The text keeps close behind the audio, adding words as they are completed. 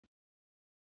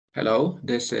Hello,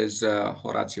 this is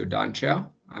Horacio Dancea.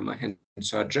 I'm a hand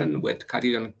surgeon with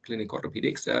Cardiac Clinic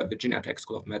Orthopedics, Virginia Tech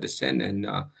School of Medicine in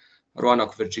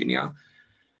Roanoke, Virginia.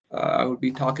 I will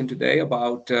be talking today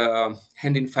about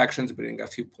hand infections, bringing a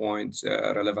few points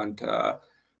relevant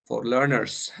for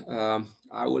learners.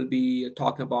 I will be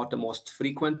talking about the most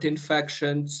frequent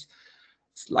infections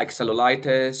like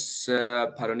cellulitis,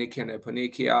 paronychia and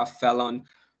eponychia, phelon,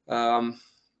 um,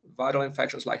 viral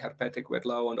infections like herpetic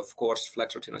whitlow, and of course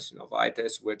flexor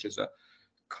tenosynovitis, which is a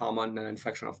common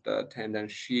infection of the tendon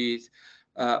sheath,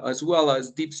 as well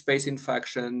as deep space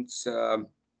infections.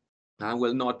 I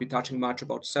will not be touching much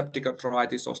about septic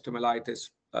arthritis, osteomyelitis,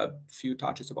 a few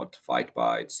touches about fight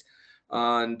bites,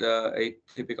 and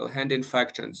atypical hand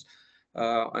infections.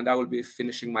 And I will be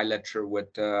finishing my lecture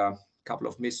with a couple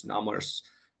of misnomers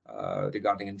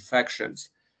regarding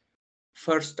infections.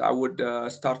 First, I would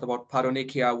start about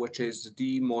paronychia, which is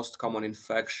the most common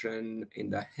infection in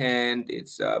the hand.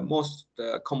 It's most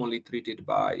commonly treated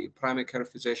by primary care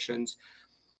physicians.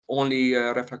 Only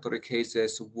refractory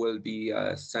cases will be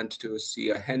sent to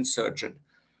see a hand surgeon.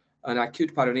 An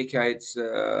acute paronychia, it's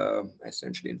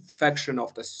essentially infection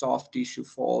of the soft tissue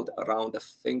fold around the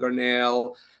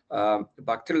fingernail.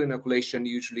 Bacterial inoculation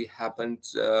usually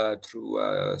happens through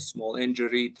a small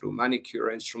injury, through manicure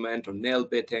instrument or nail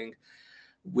bitting,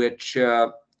 which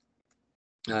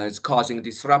is causing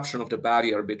disruption of the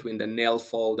barrier between the nail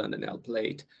fold and the nail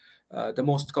plate. The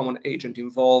most common agent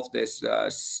involved is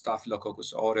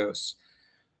Staphylococcus aureus.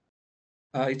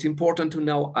 It's important to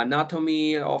know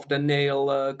anatomy of the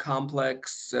nail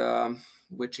complex,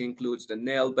 which includes the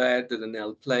nail bed, the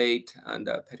nail plate, and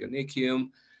the perionychium.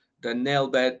 The nail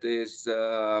bed is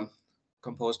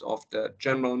composed of the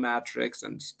general matrix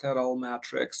and sterile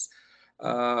matrix.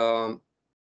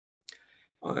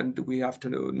 And we have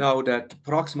to know that the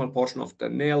proximal portion of the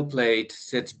nail plate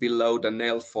sits below the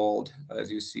nail fold,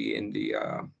 as you see in the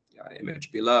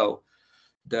image below.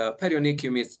 The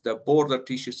perionychium is the border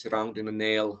tissue surrounding the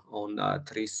nail on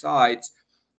three sides.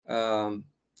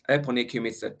 Eponychium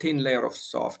is a thin layer of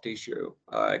soft tissue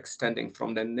extending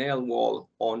from the nail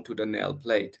wall onto the nail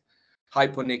plate.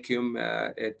 Hyponychium,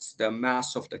 it's the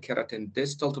mass of the keratin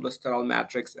distal to the sterile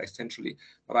matrix, essentially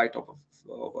right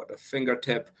over the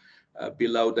fingertip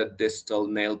below the distal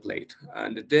nail plate.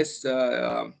 And this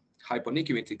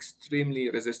hyponychium is extremely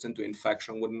resistant to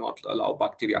infection, would not allow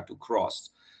bacteria to cross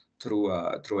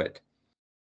through it.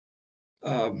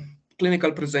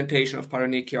 Clinical presentation of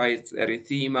paronychia is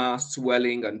erythema,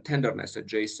 swelling, and tenderness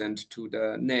adjacent to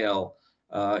the nail.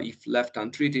 If left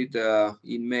untreated,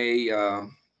 it may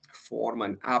form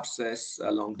an abscess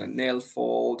along the nail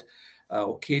fold.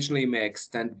 Occasionally may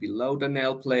extend below the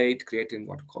nail plate, creating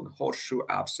what we call a horseshoe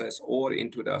abscess, or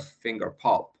into the finger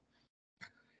pulp.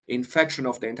 Infection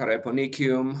of the entire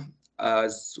eponychium,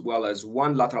 as well as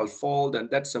one lateral fold, and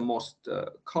that's the most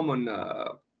common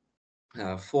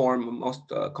form, most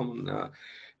common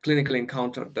clinically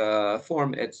encountered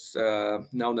form. It's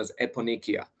known as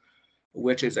eponychia,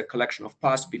 which is a collection of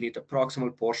pus beneath the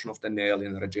proximal portion of the nail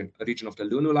in the region of the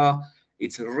lunula.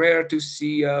 It's rare to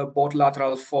see both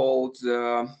lateral folds.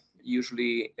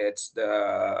 Usually it's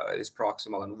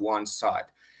proximal on one side.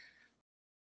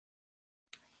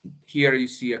 Here you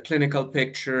see a clinical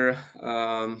picture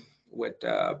with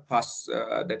pus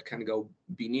that can go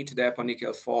beneath the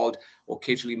eponychial fold,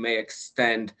 occasionally may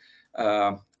extend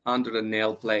under the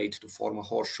nail plate to form a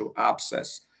horseshoe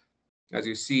abscess. As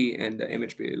you see in the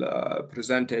image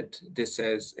presented, this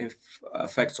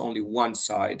affects only one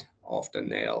side of the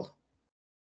nail.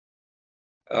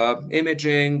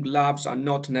 Imaging labs are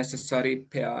not necessary.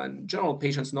 General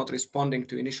patients not responding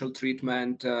to initial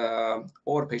treatment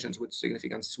or patients with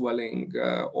significant swelling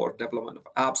or development of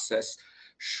abscess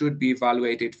should be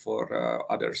evaluated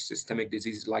for other systemic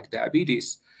diseases like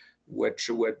diabetes, which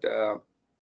would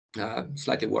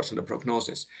slightly worsen the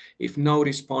prognosis. If no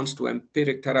response to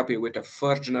empiric therapy with a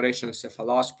first-generation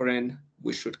cephalosporin,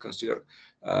 we should consider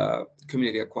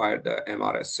community-acquired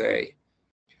MRSA.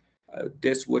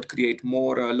 This would create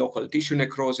more local tissue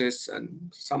necrosis and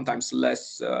sometimes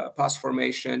less pus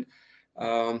formation.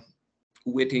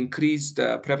 With increased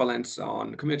prevalence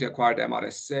on community-acquired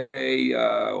MRSA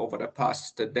over the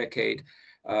past decade,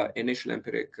 initial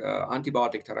empiric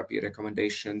antibiotic therapy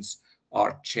recommendations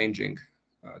are changing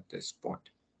at this point.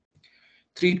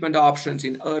 Treatment options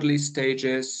in early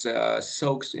stages,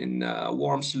 soaks in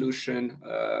warm solution,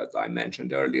 as I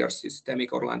mentioned earlier,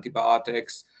 systemic oral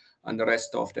antibiotics, and the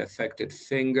rest of the affected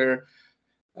finger.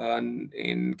 And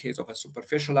in case of a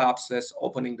superficial abscess,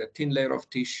 opening the thin layer of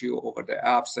tissue over the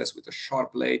abscess with a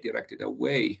sharp blade directed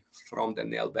away from the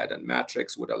nail bed and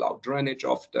matrix would allow drainage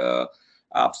of the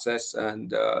abscess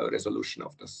and resolution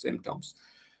of the symptoms.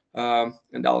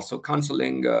 And also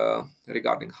counseling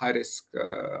regarding high-risk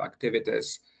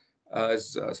activities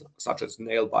such as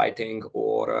nail biting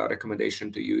or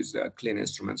recommendation to use clean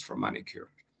instruments for manicure.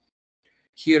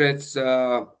 Here it's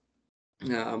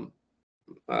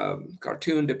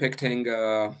cartoon depicting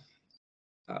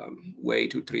way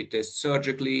to treat this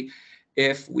surgically.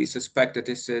 If we suspect that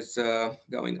this is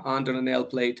going under the nail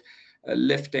plate,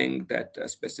 lifting that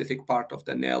specific part of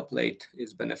the nail plate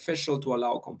is beneficial to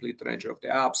allow complete drainage of the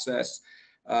abscess.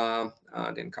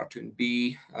 And in cartoon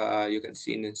B, you can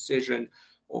see an incision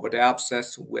over the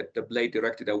abscess with the blade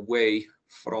directed away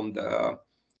from the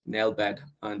nail bed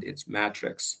and its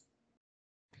matrix.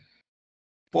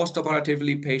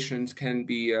 Postoperatively, patients can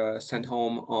be sent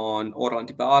home on oral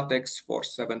antibiotics for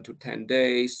 7 to 10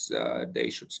 days. They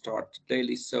should start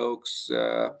daily soaks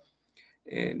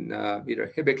in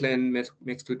either hibiclin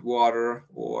mixed with water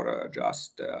or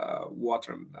just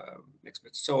water mixed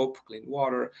with soap, clean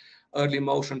water. Early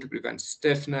motion to prevent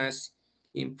stiffness.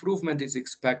 Improvement is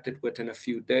expected within a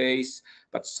few days,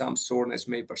 but some soreness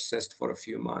may persist for a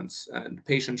few months, and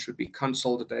patients should be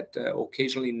counseled that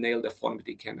occasionally nail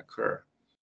deformity can occur.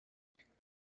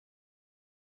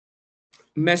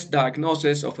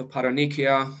 Misdiagnosis of a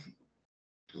paronychia.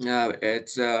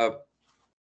 It's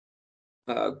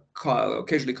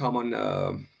occasionally common,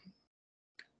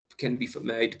 can be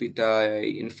made with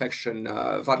infection,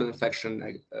 viral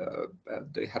infection,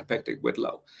 the herpetic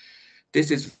whitlow. This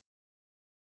is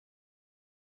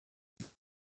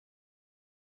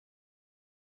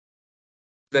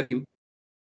very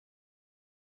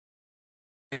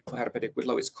herpetic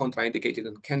whitlow is contraindicated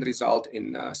and can result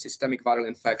in systemic viral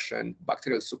infection,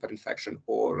 bacterial superinfection,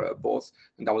 or both.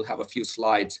 And I will have a few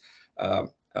slides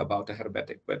about the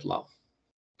herpetic whitlow.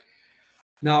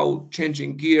 Now,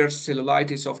 changing gears,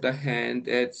 cellulitis of the hand.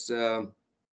 It's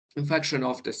infection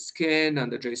of the skin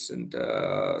and adjacent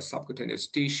subcutaneous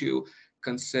tissue,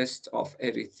 consists of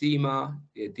erythema,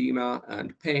 edema,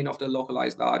 and pain of the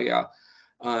localized area,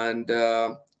 and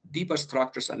deeper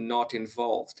structures are not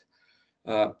involved.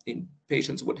 In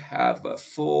patients would have a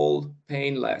full,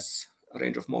 painless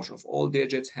range of motion of all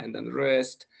digits, hand and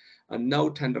wrist, and no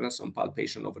tenderness on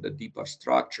palpation over the deeper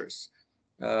structures.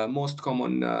 Most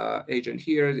common agent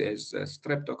here is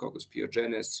Streptococcus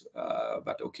pyogenes,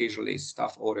 but occasionally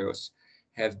Staph aureus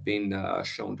have been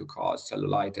shown to cause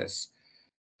cellulitis.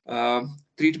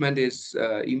 Treatment is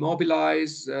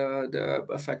immobilize the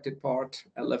affected part,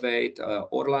 elevate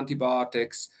oral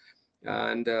antibiotics,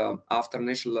 and after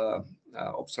initial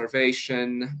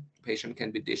observation, patient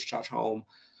can be discharged home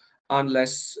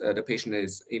unless the patient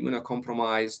is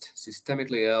immunocompromised,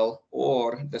 systemically ill,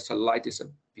 or the cellulitis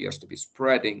appears to be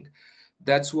spreading.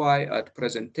 That's why at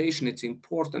presentation it's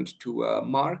important to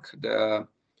mark the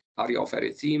area of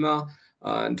erythema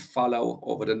and follow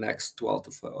over the next 12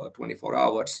 to 24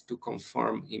 hours to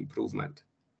confirm improvement.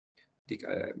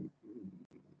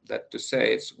 That to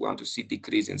say, it's we want to see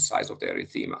decrease in size of the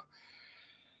erythema.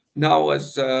 Now,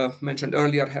 as mentioned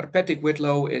earlier, herpetic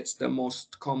whitlow, it's the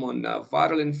most common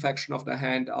viral infection of the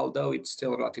hand, although it's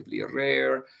still relatively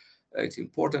rare. It's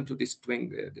important to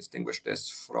distinguish this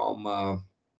from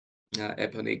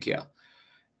eponychia.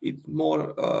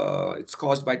 It's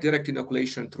caused by direct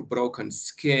inoculation through broken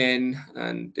skin,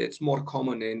 and it's more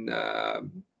common in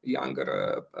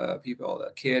younger people,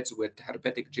 kids with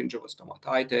herpetic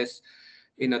gingivostomatitis.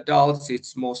 In adults,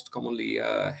 it's most commonly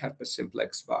herpes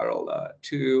simplex viral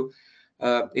 2.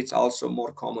 It's also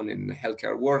more common in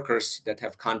healthcare workers that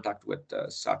have contact with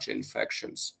such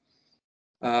infections.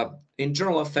 In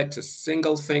general, affects a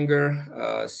single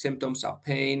finger. Symptoms are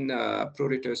pain,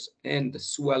 pruritus, and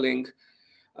swelling.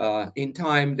 In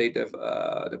time,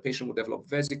 the patient will develop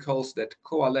vesicles that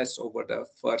coalesce over the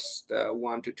first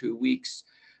 1 to 2 weeks,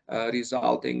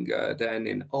 resulting then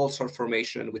in ulcer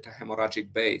formation with a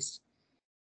hemorrhagic base.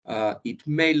 It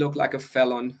may look like a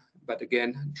felon, but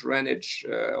again, drainage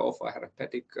of a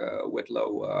herpetic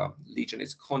whitlow lesion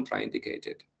is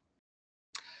contraindicated.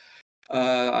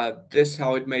 This is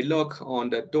how it may look on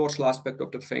the dorsal aspect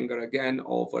of the finger, again,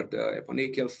 over the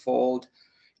eponychial fold,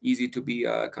 easy to be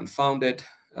confounded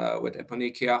with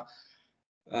eponychia.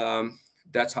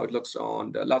 That's how it looks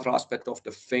on the lateral aspect of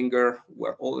the finger,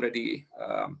 where already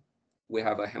we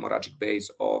have a hemorrhagic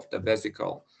base of the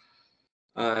vesicle.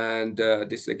 And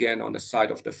this again on the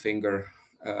side of the finger,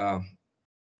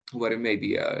 where it may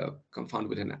be confounded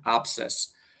with an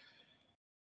abscess.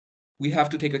 We have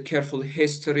to take a careful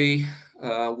history.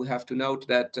 We have to note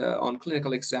that on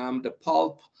clinical exam, the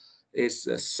pulp is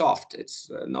soft.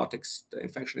 It's not the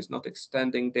infection is not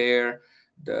extending there.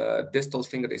 The distal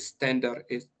finger is tender.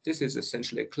 This is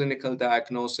essentially a clinical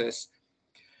diagnosis.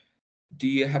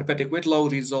 The herpetic whitlow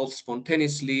resolves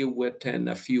spontaneously within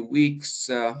a few weeks.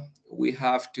 We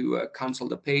have to counsel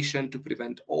the patient to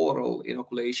prevent oral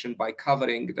inoculation by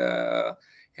covering the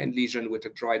hand lesion with a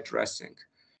dry dressing.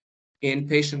 In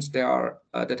patients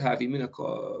that have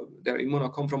they're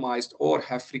immunocompromised or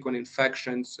have frequent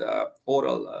infections,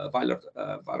 oral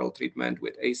viral treatment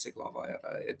with acyclovir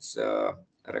it's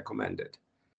recommended.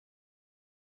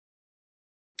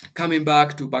 Coming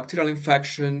back to bacterial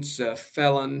infections,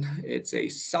 felon, it's a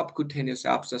subcutaneous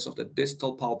abscess of the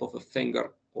distal pulp of a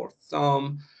finger or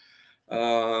thumb.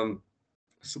 Um,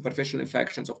 Superficial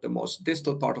infections of the most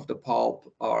distal part of the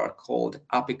pulp are called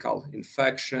apical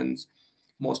infections.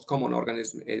 Most common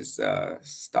organism is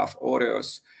Staph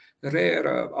aureus.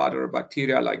 Rare other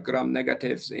bacteria like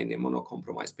gram-negatives in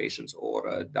immunocompromised patients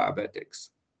or diabetics.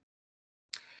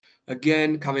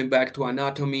 Again, coming back to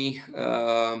anatomy,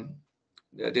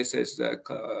 this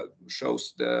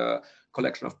shows the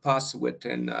collection of pus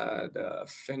within the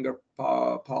finger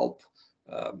pulp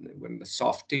with the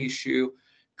soft tissue.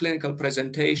 Clinical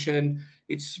presentation,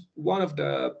 it's one of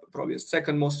the probably the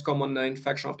second most common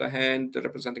infection of the hand,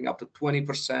 representing up to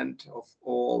 20% of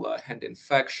all hand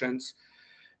infections.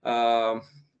 Um,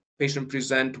 Patient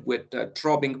present with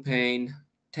throbbing pain,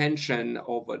 tension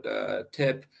over the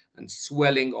tip, and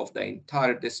swelling of the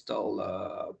entire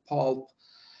distal pulp.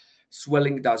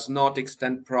 Swelling does not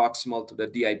extend proximal to the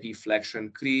DIP flexion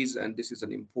crease, and this is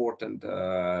an important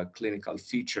clinical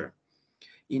feature.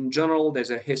 In general,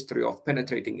 there's a history of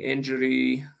penetrating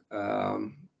injury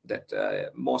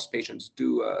that most patients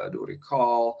do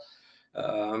recall.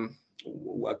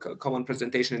 Common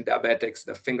presentation in diabetics,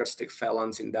 the finger stick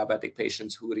felons in diabetic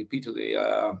patients who repeatedly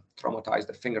traumatize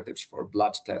the fingertips for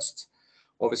blood tests.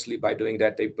 Obviously, by doing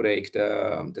that, they break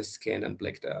the skin and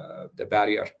break the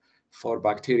barrier for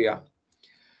bacteria.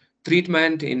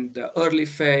 Treatment in the early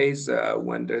phase,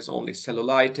 when there's only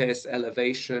cellulitis,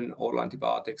 elevation, oral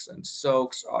antibiotics and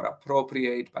soaks are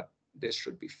appropriate, but this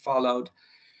should be followed.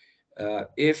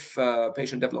 If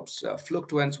patient develops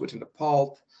fluctuance within the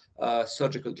pulp,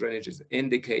 surgical drainage is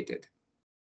indicated.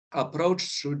 Approach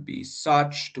should be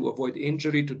such to avoid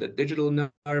injury to the digital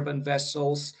nerve and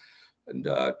vessels, and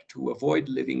to avoid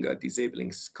leaving a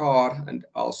disabling scar, and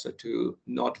also to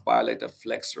not violate a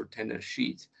flexor tendon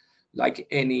sheath. Like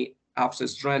any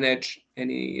abscess drainage,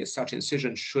 any such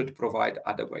incision should provide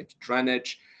adequate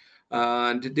drainage.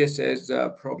 And this is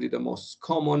probably the most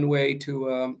common way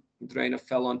to drain a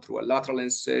felon, through a lateral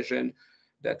incision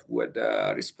that would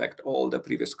respect all the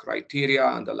previous criteria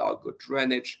and allow good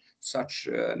drainage. Such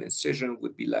an incision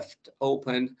would be left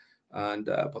open and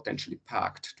potentially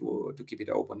packed to keep it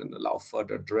open and allow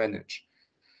further drainage.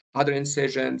 Other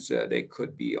incisions, they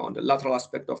could be on the lateral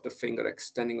aspect of the finger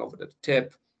extending over the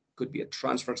tip, could be a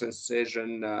transverse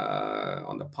incision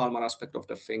on the palmar aspect of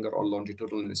the finger, or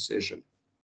longitudinal incision,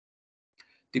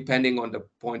 depending on the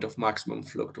point of maximum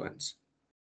fluctuance.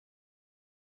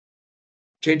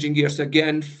 Changing gears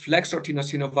again, flexor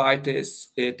tenosynovitis,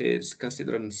 it is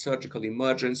considered a surgical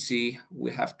emergency.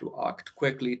 We have to act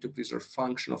quickly to preserve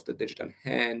function of the digit and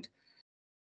hand.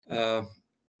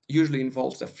 Usually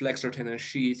involves the flexor tendon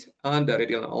sheath and the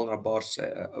radial and ulnar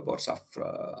bursa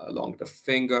along the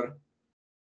finger.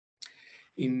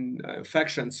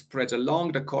 Infection spreads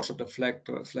along the course of the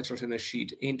flexor tendon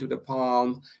sheath into the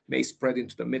palm, may spread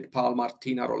into the mid-palmar,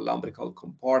 thenar, or lumbrical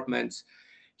compartments.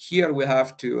 Here we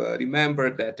have to remember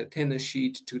that the tendon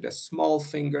sheath to the small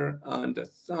finger and the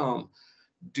thumb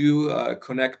do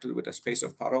connect with the space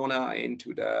of Parona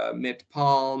into the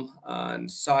mid-palm,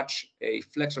 and such a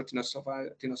flexor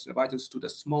tenosynovitis to the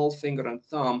small finger and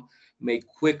thumb may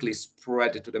quickly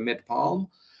spread to the mid-palm,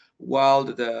 while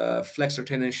the flexor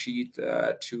tendon sheath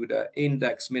to the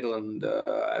index, middle, and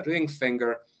ring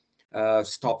finger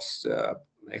stops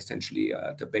essentially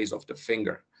at the base of the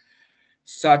finger.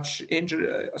 Such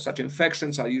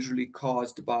infections are usually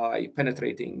caused by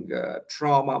penetrating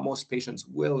trauma. Most patients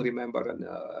will remember an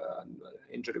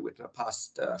injury within the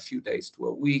past few days to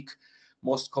a week.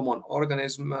 Most common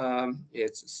organism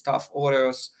is Staph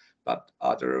aureus, but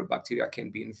other bacteria can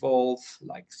be involved,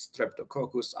 like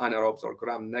Streptococcus, anaerobes, or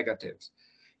gram-negatives.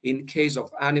 In case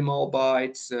of animal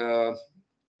bites,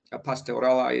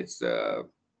 Pasteurella is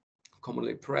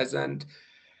commonly present.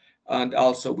 And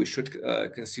also we should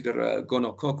consider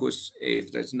gonococcus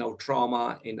if there's no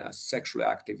trauma in a sexually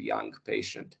active young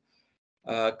patient.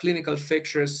 Clinical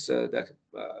features that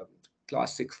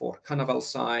classic for Canavel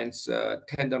signs,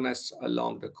 tenderness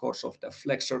along the course of the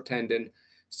flexor tendon,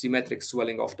 symmetric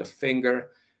swelling of the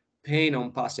finger, pain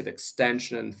on passive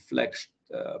extension and flexed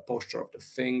posture of the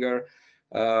finger,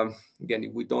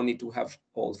 Again, we don't need to have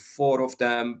all 4 of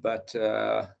them, but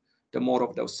the more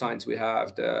of those signs we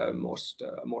have, the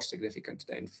more significant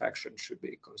the infection should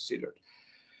be considered.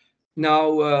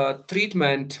 Now,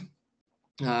 treatment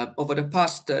over the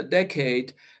past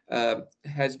decade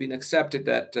has been accepted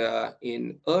that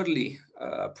in early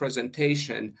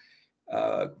presentation,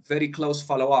 very close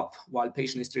follow-up while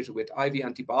patient is treated with IV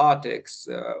antibiotics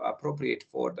appropriate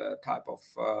for the type of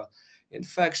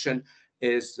infection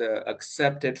is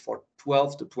accepted for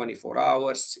 12 to 24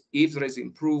 hours. If there is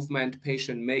improvement,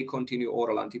 patient may continue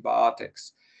oral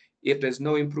antibiotics. If there's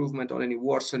no improvement or any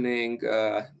worsening,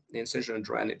 incision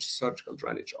drainage, surgical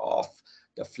drainage of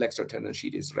the flexor tendon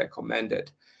sheath is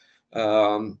recommended.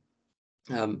 The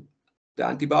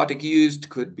antibiotic used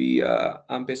could be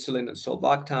ampicillin and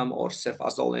sulbactam, or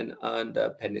cefazolin and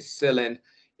penicillin.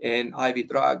 In IV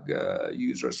drug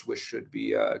users, we should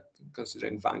be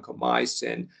considering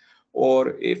vancomycin,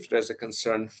 or if there's a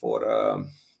concern for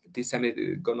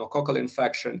disseminated gonococcal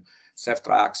infection,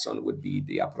 ceftriaxone would be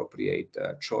the appropriate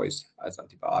choice as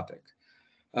antibiotic.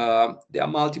 There are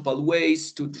multiple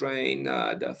ways to drain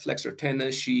the flexor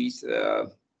tendon sheath.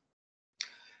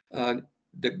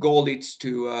 The goal is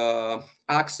to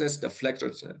access the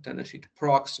flexor tendon sheath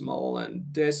proximal and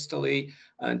distally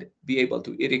and be able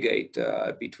to irrigate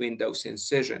between those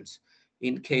incisions.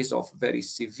 In case of very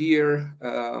severe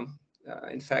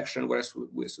infection, whereas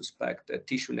we suspect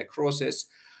tissue necrosis,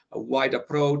 a wide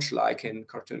approach like in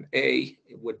cartoon A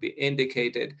would be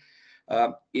indicated.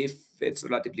 If it's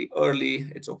relatively early,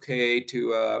 it's okay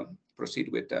to proceed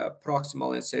with the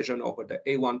proximal incision over the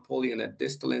A1 pulley and a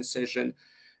distal incision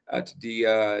at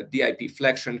the DIP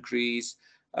flexion crease,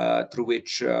 through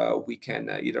which we can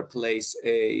either place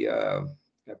a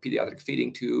pediatric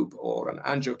feeding tube or an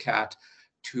angiocat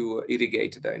to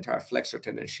irrigate the entire flexor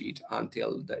tendon sheath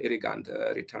until the irrigant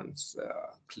returns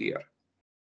clear.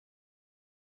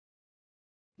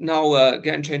 Now,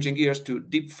 again, changing gears to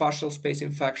deep fascial space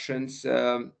infections.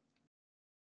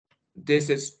 This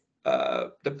is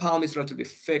the palm is relatively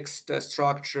fixed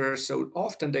structure, so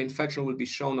often the infection will be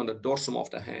shown on the dorsum of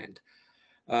the hand.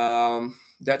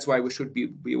 That's why we should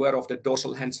be aware of the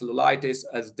dorsal hand cellulitis,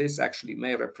 as this actually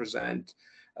may represent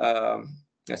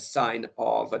a sign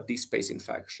of a deep space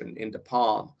infection in the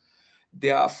palm.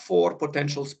 There are 4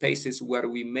 potential spaces where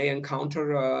we may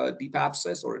encounter a deep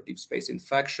abscess or a deep space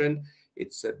infection.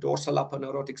 It's a dorsal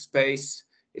aponeurotic space.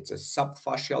 It's a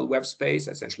subfascial web space,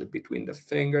 essentially between the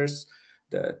fingers,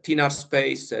 the thenar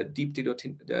space, deep to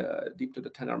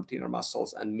the thenar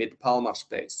muscles, and mid-palmar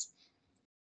space.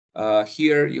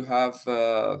 Here you have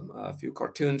a few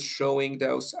cartoons showing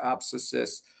those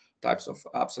abscesses, types of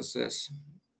abscesses.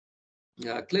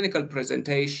 Clinical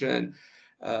presentation.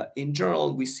 In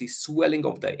general, we see swelling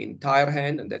of the entire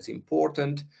hand, and that's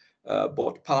important,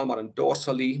 both palmar and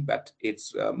dorsally, but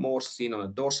it's more seen on the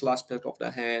dorsal aspect of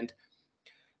the hand.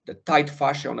 The tight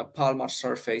fascia on a palmar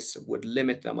surface would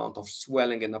limit the amount of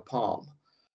swelling in the palm.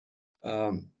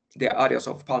 There are areas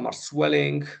of palmar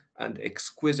swelling and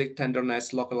exquisite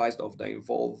tenderness localized of the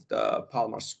involved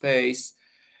palmar space.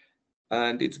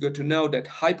 And it's good to know that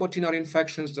hypotenar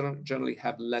infections generally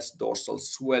have less dorsal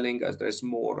swelling, as there's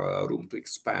more room to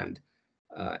expand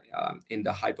in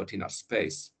the hypotenar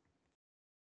space.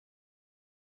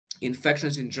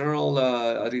 Infections in general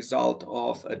a result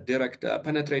of a direct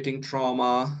penetrating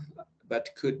trauma, but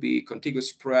could be contiguous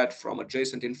spread from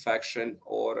adjacent infection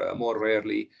or more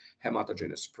rarely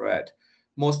hematogenous spread.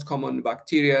 Most common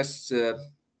bacteria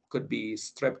could be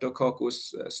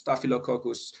Streptococcus,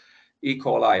 Staphylococcus, E.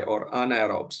 coli, or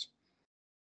anaerobes.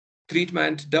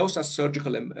 Treatment, those are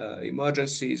surgical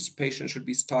emergencies. Patients should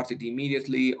be started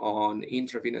immediately on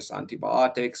intravenous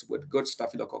antibiotics with good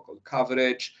staphylococcal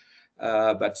coverage,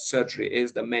 but surgery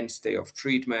is the mainstay of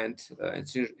treatment.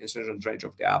 Incision drainage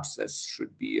of the abscess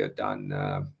should be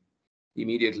done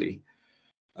immediately.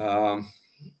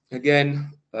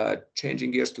 Again,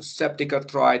 changing gears to septic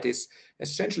arthritis,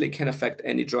 essentially can affect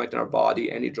any joint in our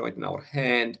body, any joint in our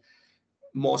hand.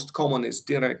 Most common is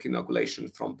direct inoculation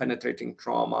from penetrating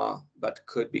trauma, but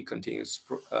could be contiguous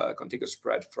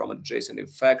spread from adjacent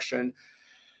infection.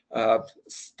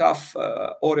 Staph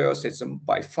aureus is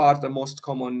by far the most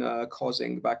common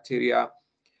causing bacteria.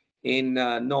 In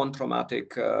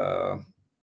non-traumatic,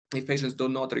 if patients do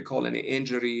not recall any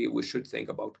injury, we should think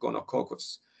about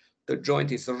gonococcus. The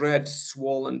joint is red,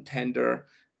 swollen, tender,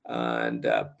 and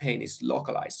pain is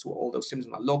localized. So all those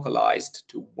symptoms are localized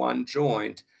to one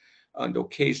joint, and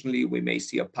occasionally we may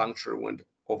see a puncture wound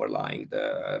overlying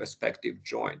the respective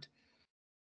joint.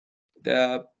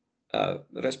 The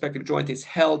respective joint is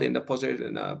held in the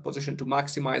position to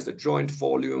maximize the joint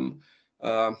volume.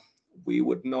 we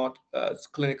would note,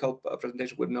 clinical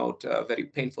presentation would note very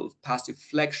painful passive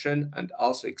flexion and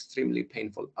also extremely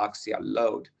painful axial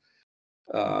load.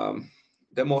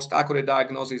 The most accurate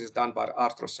diagnosis is done by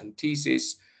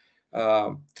arthrocentesis.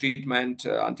 Treatment,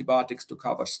 antibiotics to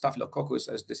cover staphylococcus,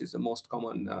 as this is the most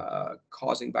common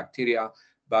causing bacteria,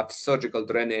 but surgical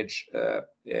drainage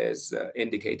is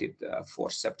indicated for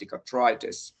septic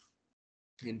arthritis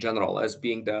in general as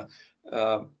being the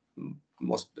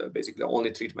most basically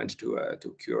only treatment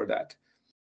to cure that.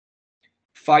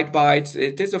 Phyte bites,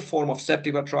 it is a form of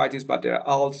septic arthritis, but there are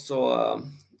also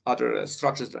other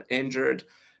structures that are injured.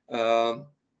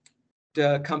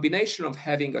 The combination of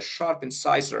having a sharp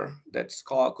incisor that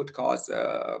could cause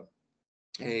a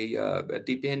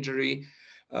deep injury,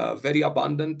 very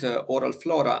abundant oral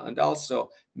flora, and also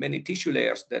many tissue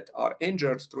layers that are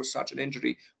injured through such an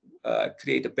injury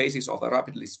create the basis of a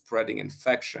rapidly spreading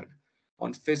infection.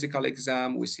 On physical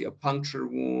exam, we see a puncture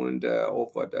wound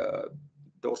over the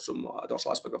dorsal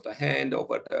aspect of the hand,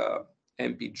 over the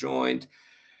MP joint,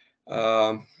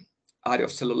 area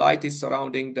of cellulitis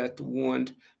surrounding that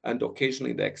wound, and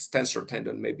occasionally the extensor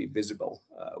tendon may be visible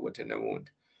within the wound.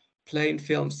 Plain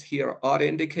films here are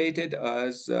indicated,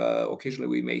 as occasionally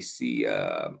we may see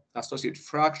associated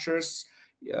fractures,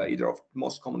 either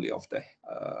most commonly of the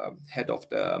head of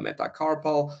the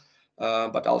metacarpal,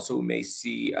 but also we may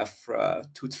see a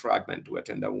tooth fragment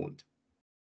within the wound.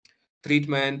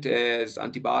 Treatment is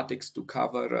antibiotics to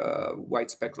cover a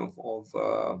wide spectrum of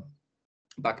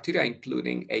bacteria,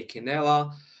 including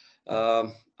Echinella.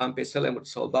 Ampicillin with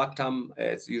sulbactam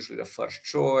is usually the first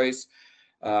choice.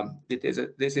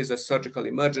 This is a surgical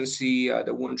emergency.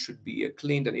 The wound should be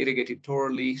cleaned and irrigated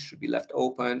thoroughly, should be left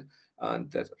open,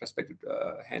 and the respective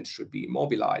hand should be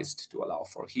immobilized to allow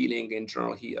for healing. In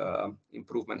general,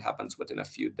 improvement happens within a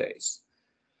few days.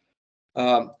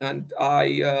 And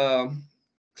I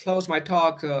close my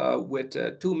talk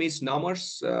with two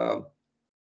misnomers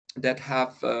that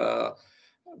have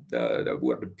the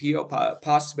word PO,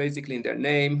 pus, basically in their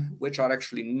name, which are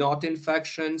actually not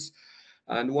infections.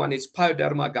 And one is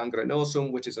pyoderma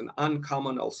gangrenosum, which is an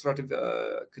uncommon ulcerative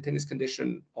cutaneous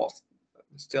condition of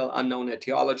still unknown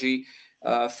etiology.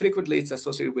 Frequently, it's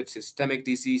associated with systemic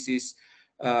diseases,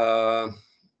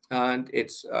 and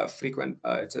it's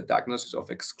it's a diagnosis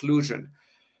of exclusion.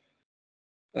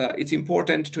 It's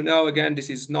important to know, again, this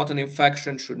is not an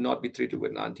infection, should not be treated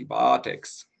with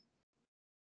antibiotics.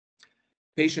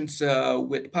 Patients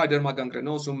with pyoderma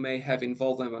gangrenosum may have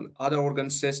involvement in other organ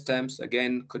systems.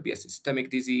 Again, could be a systemic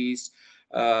disease.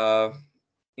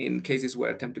 In cases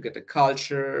where attempt to get a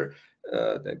culture,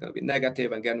 they're going to be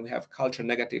negative. Again, we have culture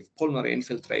negative pulmonary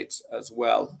infiltrates as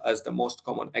well as the most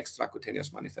common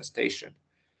extracutaneous manifestation.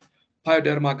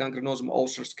 Pyoderma gangrenosum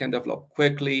ulcers can develop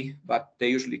quickly, but they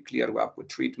usually clear up with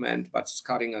treatment, but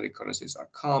scarring and recurrences are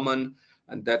common,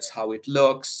 and that's how it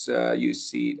looks. You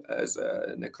see it as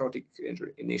a necrotic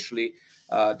injury initially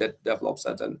that develops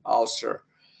as an ulcer.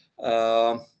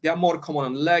 They are more common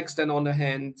on legs than on the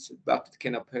hands, but it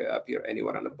can appear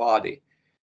anywhere on the body.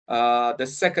 The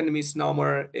second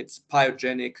misnomer, it's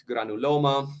pyogenic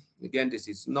granuloma. Again, this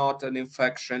is not an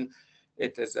infection.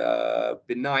 It is a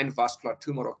benign vascular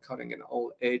tumor occurring in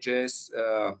all ages.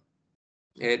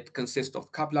 It consists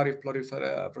of capillary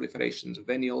proliferations,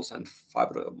 venules, and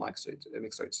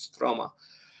fibromyxoid stroma.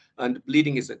 And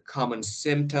bleeding is a common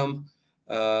symptom.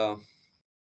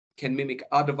 Can mimic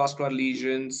other vascular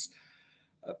lesions.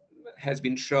 Has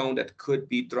been shown that could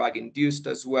be drug-induced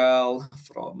as well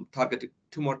from targeted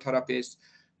tumor therapies.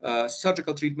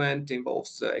 Surgical treatment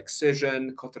involves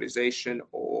excision, cauterization,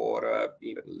 or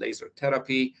even laser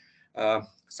therapy.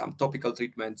 Some topical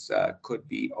treatments could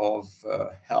be of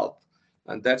help.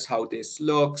 And that's how this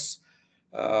looks.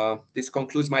 This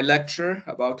concludes my lecture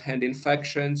about hand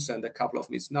infections and a couple of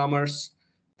misnomers.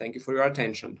 Thank you for your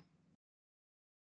attention.